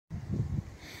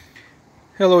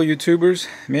Hello YouTubers,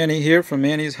 Manny here from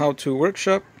Manny's How To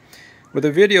Workshop with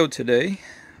a video today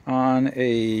on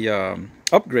a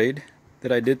upgrade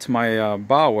that I did to my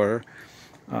Bauer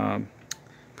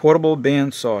Portable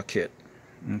Bandsaw kit.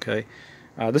 Okay,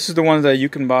 this is the one that you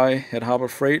can buy at Harbor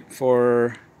Freight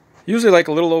for usually like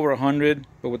a little over 100,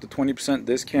 but with the 20%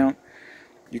 discount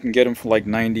you can get them for like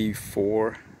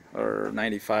 94 or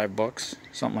 95 bucks,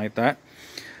 something like that.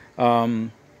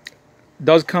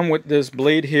 Does come with this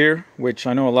blade here, which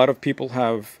I know a lot of people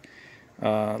have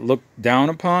looked down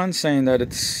upon, saying that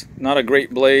it's not a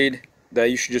great blade, that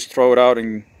you should just throw it out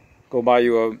and go buy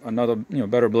you another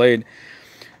better blade.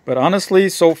 But honestly,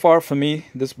 so far for me,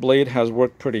 this blade has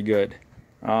worked pretty good.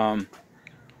 I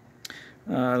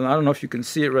don't know if you can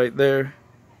see it right there,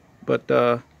 but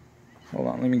hold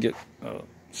on, let me get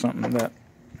something of that.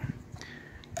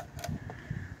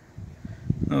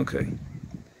 Okay.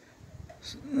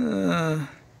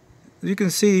 You can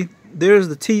see there's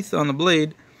the teeth on the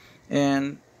blade,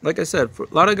 and like I said, for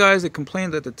a lot of guys that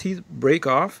complain that the teeth break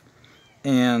off,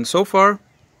 and so far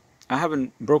I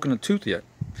haven't broken a tooth yet.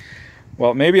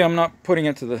 Well, maybe I'm not putting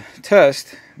it to the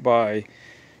test by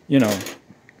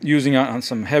using it on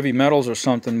some heavy metals or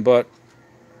something, but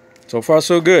so far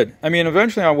so good. I mean,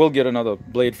 eventually I will get another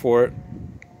blade for it,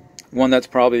 one that's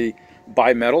probably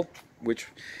bimetal, which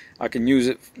I can use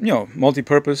it,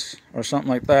 multi-purpose or something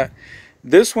like that.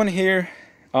 This one here,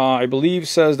 I believe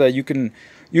says that you can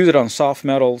use it on soft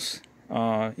metals.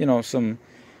 You can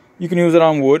use it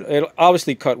on wood. It'll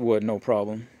obviously cut wood, no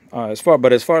problem.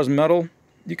 But as far as metal,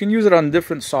 you can use it on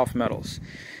different soft metals.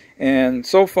 And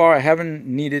so far, I haven't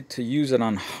needed to use it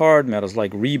on hard metals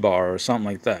like rebar or something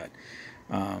like that.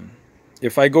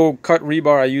 If I go cut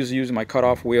rebar, I usually use my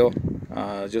cut-off wheel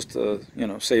just to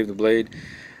save the blade.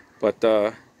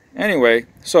 But anyway,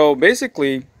 so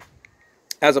basically,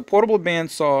 as a portable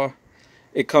bandsaw,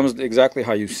 it comes exactly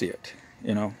how you see it.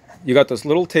 You got this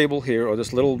little table here, or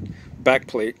this little back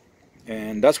plate,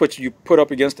 and that's what you put up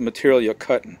against the material you're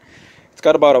cutting. It's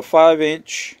got about a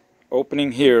 5-inch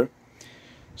opening here,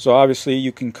 so obviously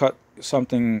you can cut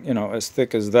something as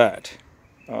thick as that.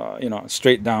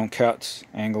 Straight down cuts,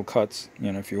 angle cuts,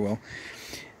 if you will.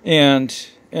 And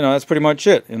that's pretty much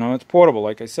it. It's portable,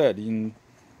 like I said. You can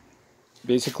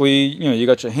basically, you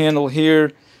got your handle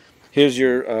here. Here's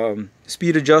your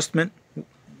speed adjustment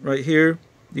right here.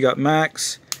 You got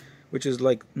max, which is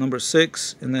like number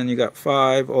 6, and then you got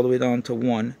 5 all the way down to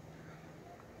 1.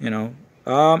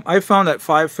 I found that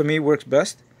 5 for me works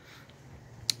best.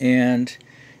 And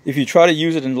if you try to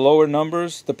use it in lower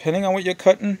numbers, depending on what you're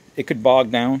cutting, it could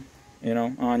bog down,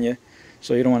 on you.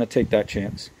 So you don't want to take that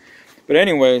chance. But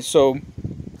anyway, so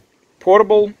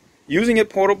portable, using it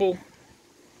portable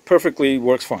perfectly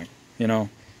works fine.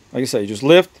 Like I said, you just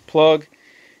lift, plug.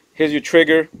 Here's your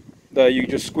trigger that you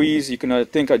just squeeze. You can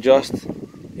adjust,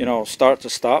 start to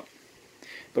stop.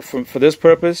 But for this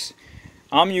purpose,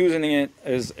 I'm using it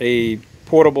as a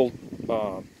portable,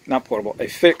 a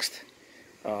fixed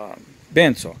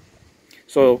bandsaw.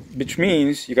 So, which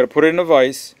means you got to put it in a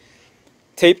vise,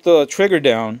 tape the trigger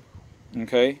down,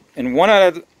 okay. And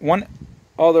one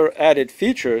other added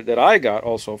feature that I got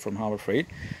also from Harbor Freight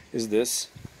is this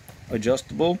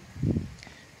adjustable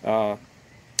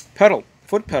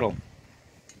foot pedal,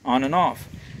 on and off.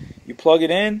 You plug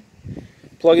it in,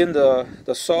 plug in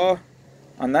the saw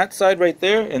on that side right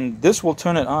there, and this will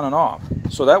turn it on and off.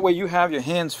 So that way you have your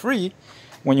hands free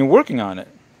when you're working on it.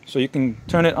 So you can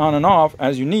turn it on and off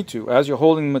as you need to. As you're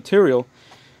holding the material,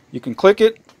 you can click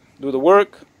it, do the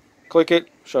work, click it,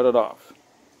 shut it off.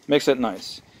 Makes it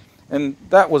nice. And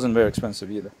that wasn't very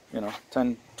expensive either,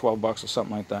 10, 12 bucks or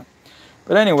something like that.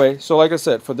 But anyway, so like I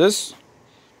said, for this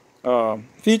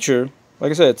feature,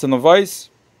 like I said, it's in the vise.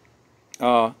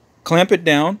 Clamp it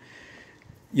down.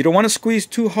 You don't want to squeeze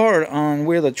too hard on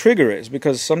where the trigger is,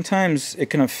 because sometimes it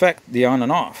can affect the on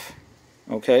and off.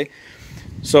 Okay,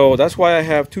 so that's why I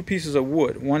have 2 pieces of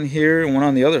wood, one here and one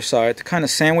on the other side, to kind of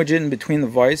sandwich it in between the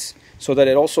vise, so that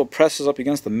it also presses up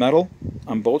against the metal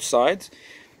on both sides,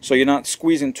 so you're not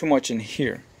squeezing too much in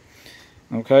here.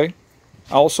 Okay,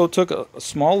 I also took a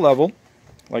small level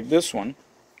like this one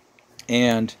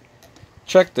and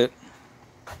checked it,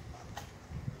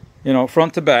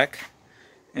 front to back,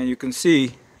 and you can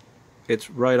see it's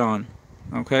right on.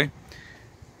 Okay,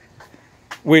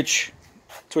 which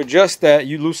to adjust that,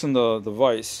 you loosen the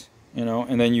vise,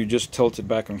 and then you just tilt it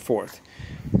back and forth.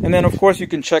 And then of course you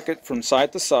can check it from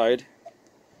side to side.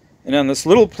 And on this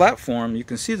little platform, you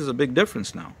can see there's a big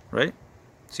difference now, right?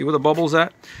 See where the bubble's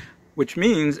at? Which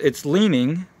means it's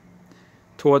leaning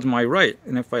towards my right.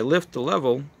 And if I lift the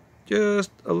level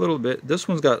just a little bit, this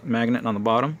one's got magnet on the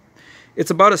bottom.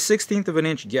 It's about a 1/16 of an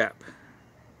inch gap.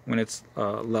 when it's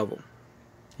level.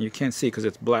 You can't see because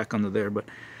it's black under there, but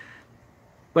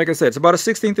like I said, it's about a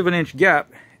 1/16 of an inch gap,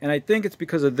 and I think it's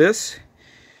because of this,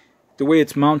 the way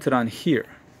it's mounted on here,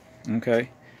 okay?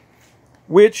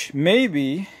 Which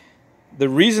maybe the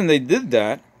reason they did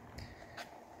that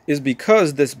is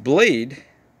because this blade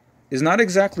is not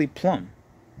exactly plumb.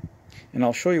 And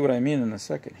I'll show you what I mean in a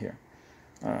second here.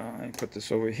 I put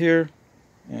this over here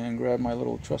and grab my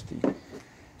little trusty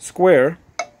square.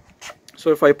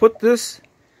 So if I put this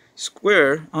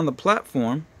square on the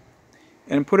platform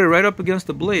and put it right up against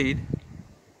the blade,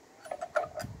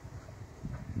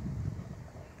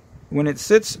 when it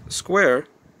sits square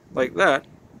like that,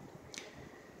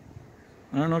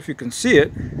 I don't know if you can see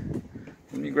it.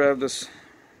 Let me grab this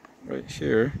right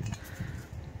here.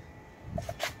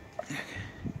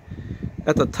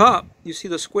 At the top, you see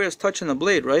the squares touching the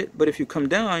blade, right? But if you come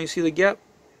down, you see the gap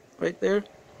right there.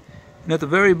 And at the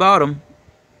very bottom,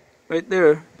 right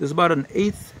there, there's about an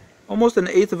eighth, almost an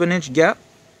eighth of an inch gap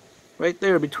right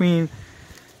there between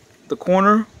the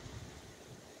corner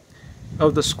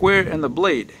of the square and the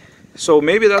blade. So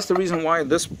maybe that's the reason why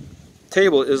this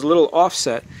table is a little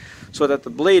offset, so that the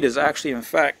blade is actually, in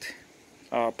fact,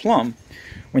 plumb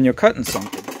when you're cutting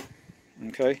something,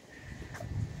 okay?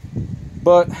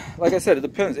 But like I said, it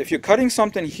depends. If you're cutting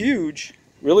something huge,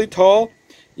 really tall,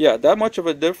 yeah, that much of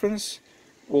a difference,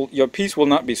 your piece will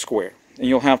not be square, and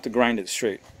you'll have to grind it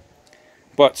straight.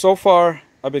 But so far,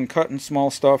 I've been cutting small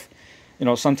stuff. You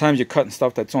know, sometimes you're cutting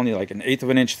stuff that's only like an eighth of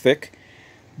an inch thick.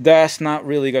 That's not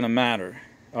really going to matter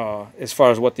as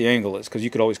far as what the angle is, because you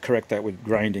could always correct that with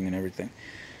grinding and everything.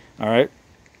 All right.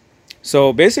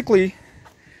 So basically,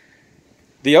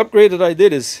 the upgrade that I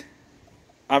did is,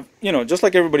 you know, just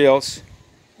like everybody else,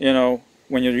 you know,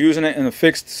 when you're using it in a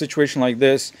fixed situation like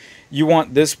this, you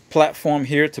want this platform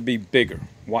here to be bigger,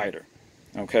 wider,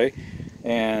 okay?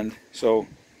 And so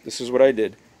this is what I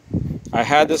did. I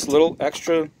had this little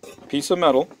extra piece of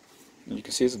metal. You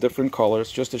can see it's a different color.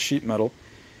 It's just a sheet metal.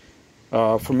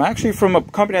 From a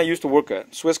company I used to work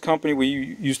at, Swiss company. We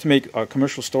used to make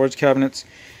commercial storage cabinets.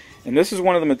 And this is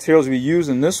one of the materials we use.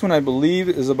 And this one, I believe,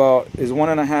 is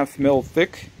 1.5 mil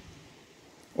thick,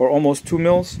 or almost 2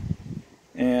 mils.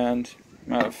 And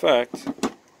matter of fact,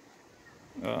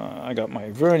 I got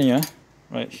my vernier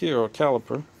right here, or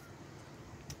caliper.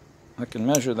 I can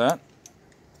measure that.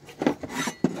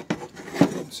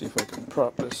 Let's see if I can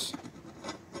prop this.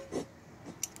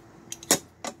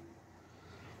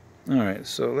 Alright,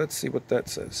 so let's see what that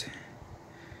says.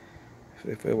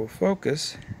 If it will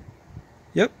focus.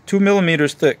 Yep, 2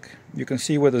 millimeters thick. You can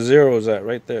see where the 0 is at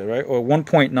right there, right? Or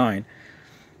 1.9.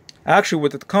 Actually,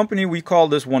 with the company, we call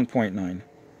this 1.9.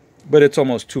 But it's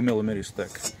almost 2 millimeters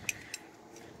thick.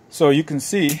 So you can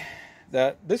see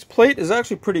that this plate is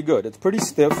actually pretty good. It's pretty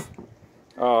stiff.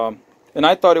 And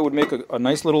I thought it would make a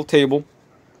nice little table.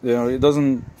 You know, it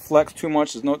doesn't flex too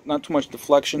much. There's not too much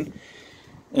deflection.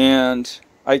 And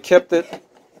I kept it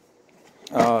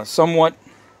somewhat,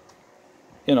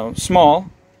 you know, small.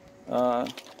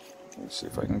 Let's see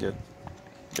if I can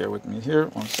bear with me here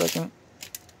 1 second.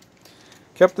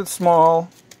 Kept it small.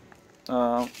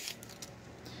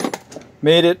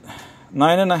 Made it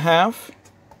 9.5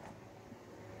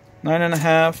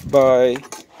 by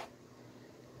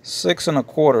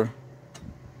 6.25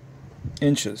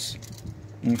 inches.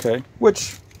 Okay,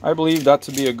 which I believe that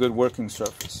to be a good working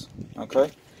surface.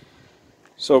 Okay,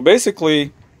 so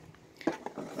basically,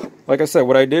 like I said,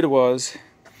 what I did was,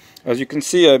 as you can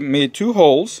see, I made 2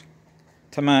 holes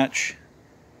to match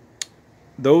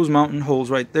those mounting holes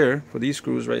right there for these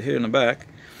screws right here in the back.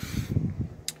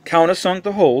 Countersunk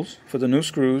the holes for the new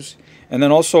screws, and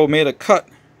then also made a cut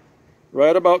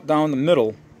right about down the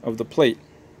middle of the plate,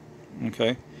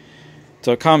 okay,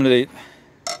 to accommodate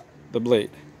the blade.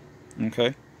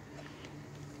 Okay,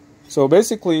 so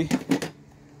basically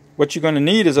what you're going to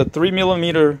need is a 3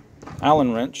 millimeter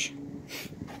Allen wrench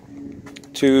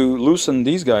to loosen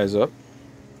these guys up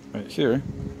right here,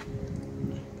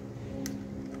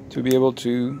 to be able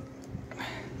to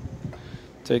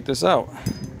take this out,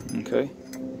 okay,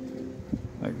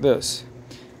 like this.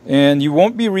 And you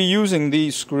won't be reusing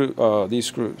these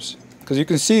screws, because you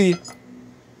can see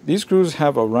these screws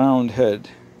have a round head.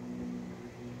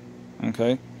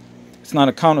 Okay, it's not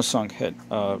a countersunk head.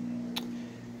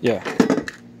 Yeah,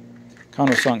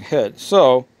 countersunk head.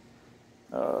 So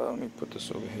let me put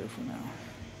this over here for now.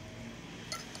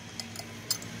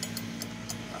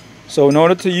 So in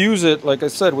order to use it, like I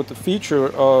said, with the feature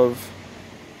of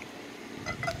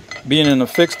being in a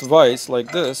fixed vise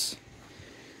like this,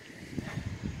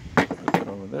 put that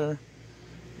over there,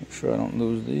 make sure I don't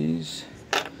lose these.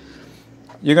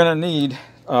 You're going to need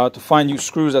to find you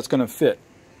screws that's going to fit.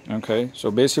 Okay,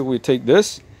 so basically we take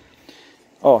this.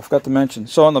 Oh, I forgot to mention.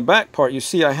 So on the back part, you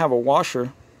see I have a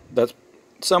washer that's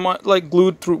somewhat like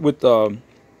glued through with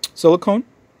silicone,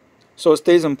 so it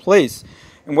stays in place.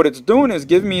 And what it's doing is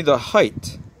giving me the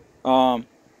height. I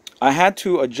had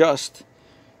to adjust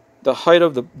the height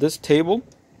of this table,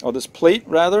 or this plate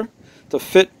rather, to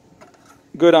fit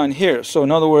good on here. So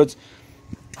in other words,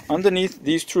 underneath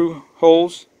these two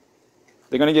holes,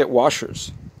 they're going to get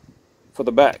washers for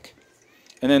the back.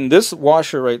 And then this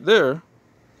washer right there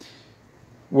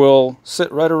will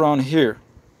sit right around here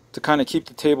to kind of keep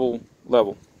the table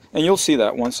level. And you'll see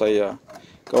that once I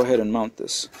go ahead and mount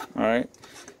this. Alright,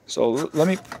 so let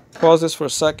me pause this for a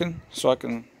second so I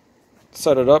can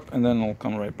set it up, and then I'll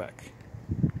come right back.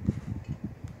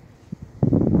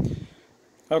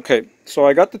 Okay, so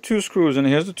I got the 2 screws, and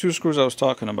here's the 2 screws I was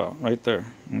talking about right there.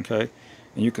 Okay,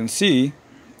 and you can see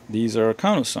these are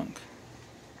countersunk.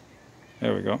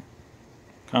 There we go,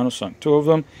 countersunk, 2 of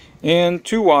them, and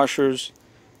 2 washers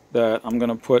that I'm going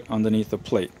to put underneath the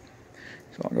plate.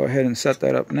 So I'll go ahead and set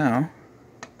that up now.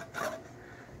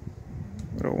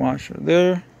 Put a washer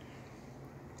there.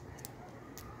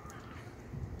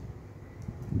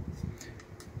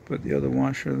 Put the other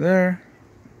washer there,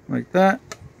 like that.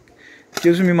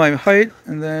 Gives me my height,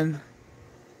 and then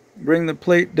bring the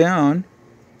plate down,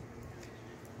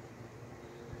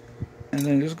 and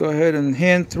then just go ahead and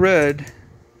hand thread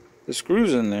the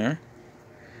screws in there.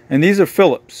 And these are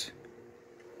Phillips.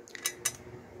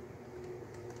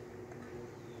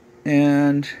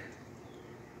 And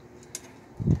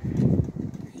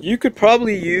you could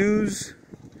probably use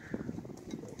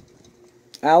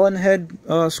Allen head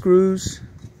screws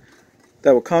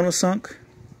that were countersunk,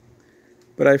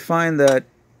 but I find that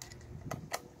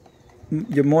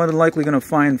you're more than likely going to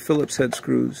find Phillips head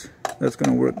screws. That's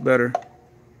going to work better.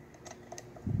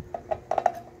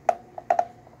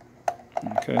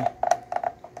 Okay.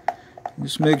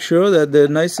 Just make sure that they're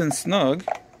nice and snug,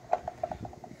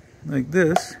 like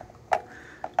this.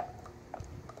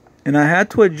 And I had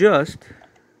to adjust.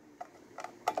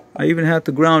 I even had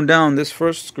to ground down this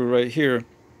first screw right here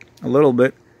a little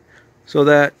bit, so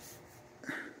that,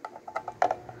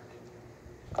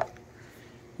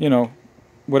 you know,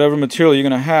 whatever material you're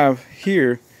going to have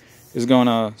here is going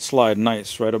to slide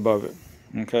nice right above it.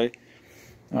 Okay.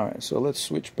 Alright, so let's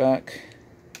switch back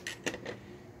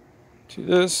to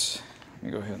this. Let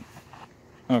me go ahead.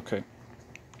 Okay.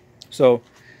 So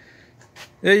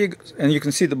there you go. And you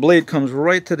can see the blade comes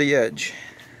right to the edge.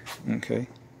 Okay.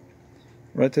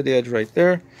 Right to the edge right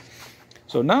there.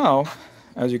 So now,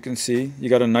 as you can see, you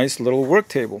got a nice little work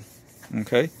table.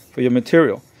 Okay, for your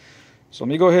material. So let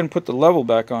me go ahead and put the level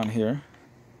back on here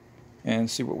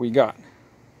and see what we got.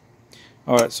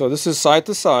 Alright, so this is side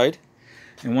to side,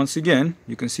 and once again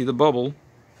you can see the bubble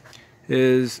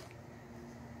is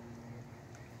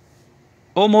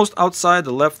almost outside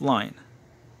the left line,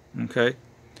 okay,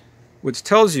 which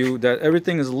tells you that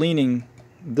everything is leaning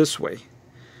this way.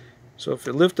 So if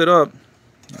you lift it up,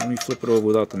 let me flip it over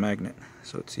without the magnet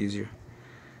so it's easier.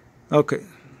 Okay,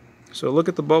 so look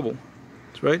at the bubble.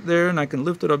 It's right there, and I can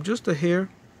lift it up just a hair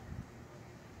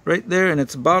right there, and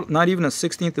it's about not even a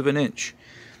 1/16 of an inch.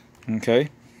 Okay,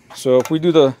 so if we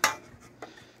do the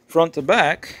front to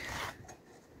back,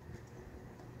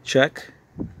 check.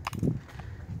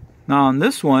 Now on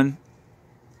this one,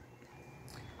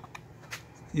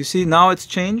 you see now it's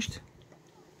changed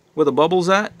where the bubble's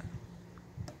at.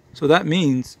 So that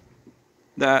means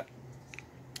that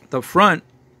the front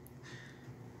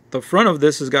of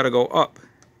this has got to go up.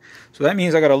 So that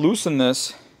means I got to loosen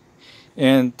this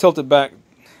and tilt it back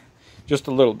just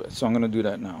a little bit. So I'm going to do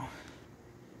that now.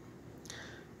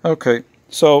 Okay,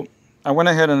 so I went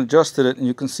ahead and adjusted it, and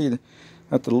you can see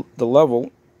that the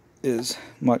level is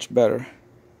much better.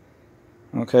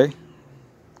 Okay,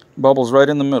 bubbles right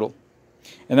in the middle,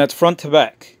 and that's front to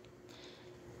back.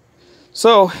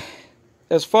 So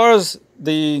as far as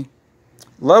the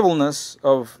levelness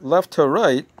of left to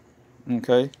right,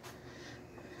 okay,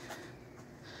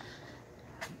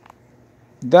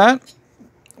 that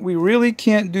we really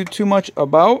can't do too much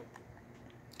about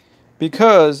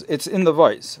because it's in the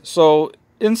vise. So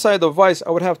inside the vise,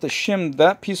 I would have to shim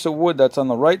that piece of wood that's on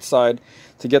the right side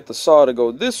to get the saw to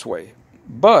go this way.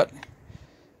 But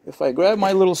if I grab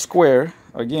my little square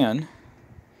again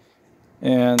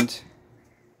and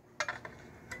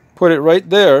put it right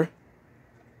there,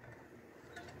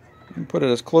 and put it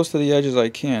as close to the edge as I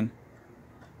can.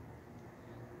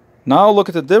 Now look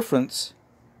at the difference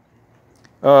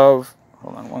of,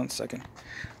 hold on one second.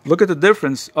 Look at the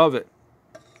difference of it.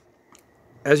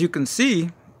 As you can see,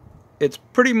 it's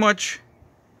pretty much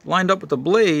lined up with the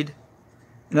blade,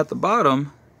 and at the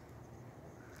bottom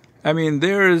I mean,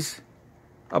 there's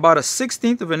about a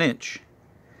 1/16 of an inch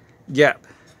gap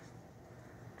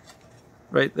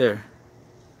right there.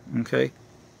 Okay,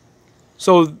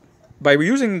 so by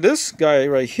using this guy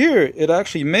right here, it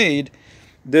actually made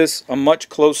this a much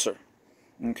closer,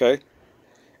 okay,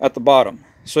 at the bottom.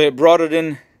 So it brought it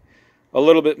in a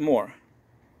little bit more.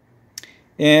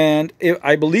 And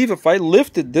I believe if I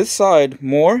lifted this side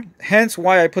more, hence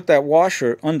why I put that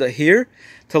washer under here,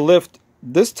 to lift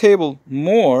this table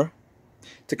more,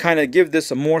 to kind of give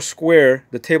this a more square,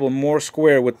 the table more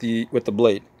square with the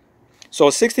blade. So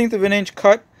a 1/16 of an inch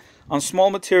cut on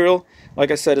small material, like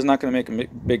I said, is not going to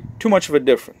make too much of a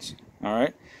difference. All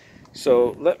right.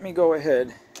 So let me go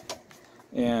ahead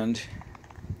and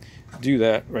do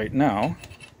that right now.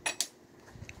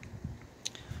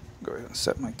 Go ahead and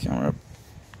set my camera up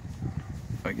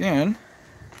again.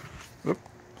 Oops,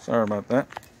 sorry about that.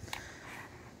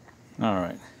 All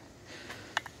right.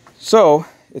 So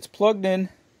it's plugged in.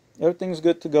 Everything's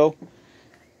good to go.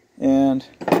 And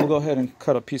we'll go ahead and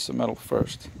cut a piece of metal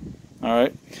first. All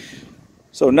right.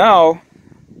 So now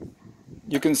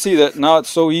you can see that now it's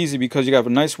so easy because you have a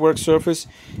nice work surface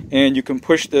and you can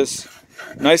push this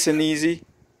nice and easy,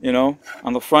 you know,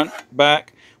 on the front,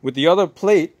 back. With the other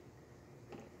plate,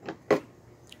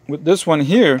 with this one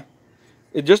here,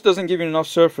 it just doesn't give you enough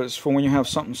surface for when you have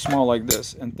something small like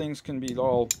this, and things can be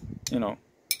all, you know,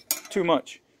 too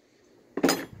much,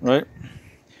 right?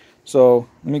 So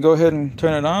let me go ahead and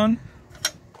turn it on.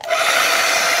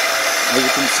 As you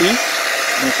can see,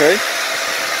 okay.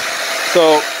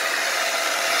 So,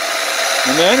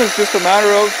 and then it's just a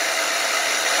matter of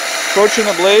approaching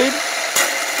the blade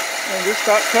and just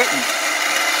start cutting.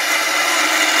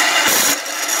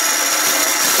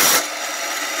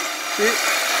 See,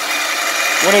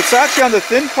 when it's actually on the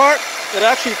thin part, it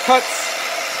actually cuts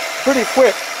pretty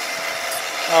quick.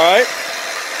 All right.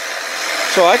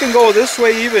 So I can go this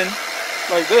way even,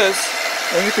 like this,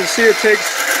 and you can see it takes,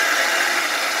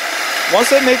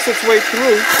 once it makes its way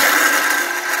through,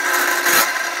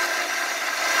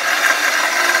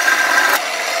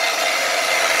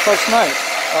 cuts nice.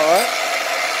 All right.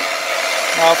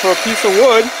 Now for a piece of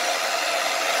wood,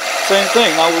 same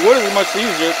thing. Now with wood is much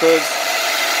easier because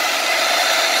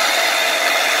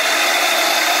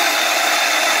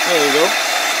there you go.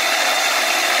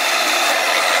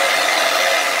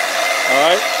 All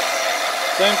right,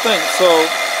 same thing. So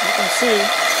you can see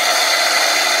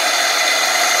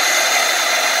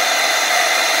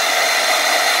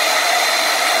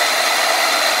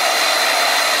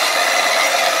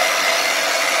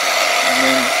and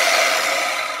then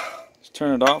just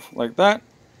turn it off like that.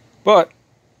 But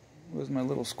where's my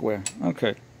little square?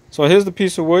 Okay, so here's the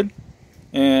piece of wood,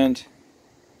 and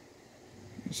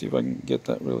let's see if I can get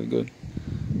that really good.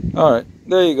 All right,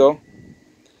 there you go.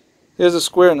 Here's the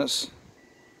squareness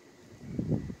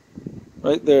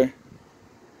right there,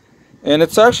 and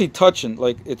it's actually touching,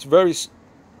 like it's very,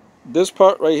 this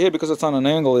part right here, because it's on an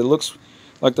angle, it looks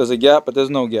like there's a gap, but there's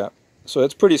no gap, so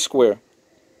it's pretty square.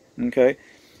 Okay,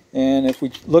 and if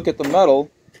we look at the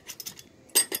metal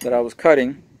that I was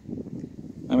cutting,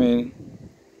 I mean,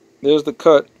 there's the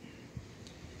cut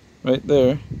right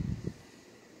there.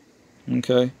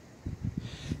 Okay,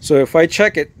 so if I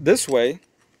check it this way,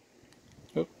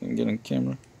 oh, I can get on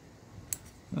camera.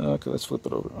 Okay, let's flip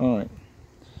it over. All right,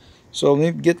 so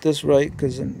let me get this right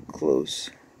because I'm close.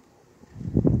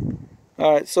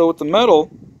 All right, so with the metal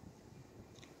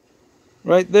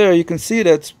right there, you can see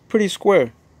that's pretty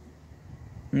square.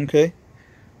 Okay,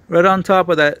 right on top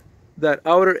of that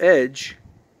outer edge.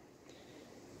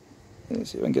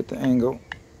 Let's see if I can get the angle.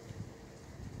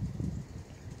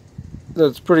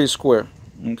 That's pretty square.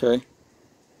 Okay,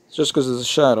 it's just because it's a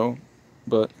shadow,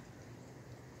 but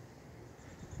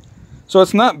so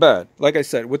it's not bad. Like I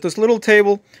said, with this little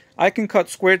table, I can cut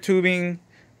square tubing,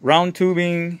 round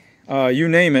tubing, you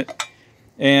name it,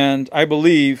 and I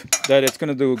believe that it's going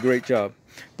to do a great job.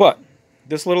 But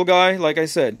this little guy, like I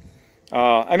said,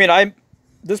 I mean,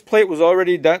 this plate was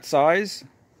already that size,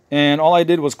 and all I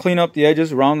did was clean up the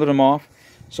edges, rounded them off,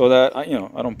 so that I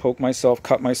don't poke myself,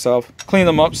 cut myself, clean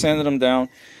them up, sanded them down.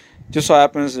 Just so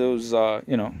happens it was,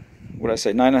 what I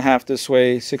say, 9.5 this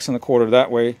way, 6 1/4 that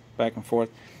way, back and forth.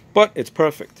 But it's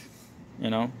perfect,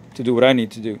 to do what I need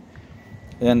to do.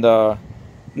 And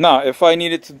now, if I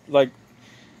needed to like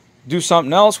do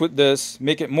something else with this,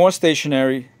 make it more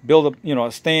stationary, build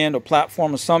a stand or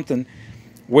platform or something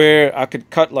where I could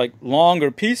cut like longer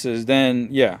pieces, then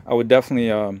yeah, I would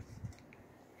definitely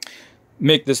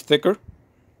make this thicker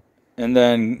and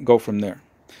then go from there.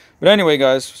 But anyway,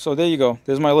 guys, so there you go.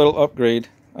 There's my little upgrade.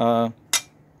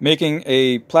 Making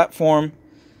a platform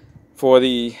for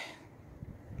the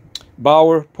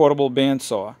Bauer portable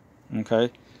bandsaw,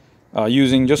 okay,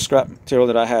 using just scrap material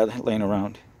that I had laying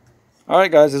around.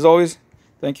 Alright guys, as always,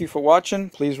 thank you for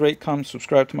watching. Please rate, comment,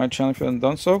 subscribe to my channel if you haven't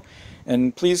done so.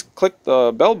 And please click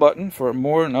the bell button for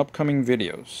more and upcoming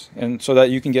videos, and so that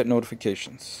you can get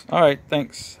notifications. Alright,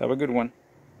 thanks. Have a good one.